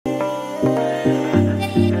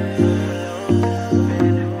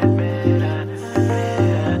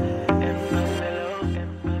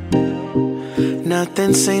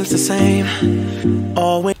nothing seems the same.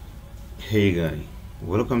 Always. Hey guys,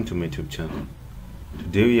 welcome to my YouTube channel.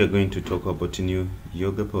 Today we are going to talk about a new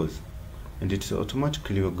yoga pose, and it's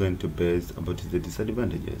automatically we're going to base about the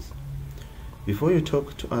disadvantages. Before you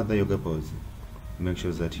talk to other yoga poses, make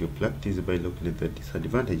sure that you practice by looking at the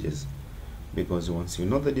disadvantages, because once you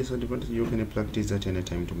know the disadvantages, you can practice at any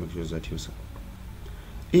time to make sure that you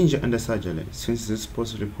injure under surgery, since this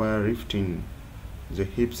pose requires lifting the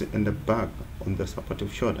hips and the back on the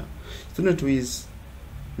supportive shoulder. Student with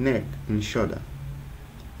neck and shoulder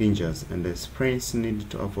injuries and the sprains need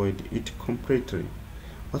to avoid it completely.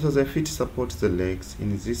 Also, the feet support the legs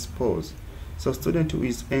in this pose, so student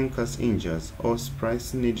with ankle injuries or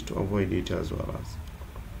sprains need to avoid it as well.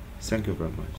 Thank you very much.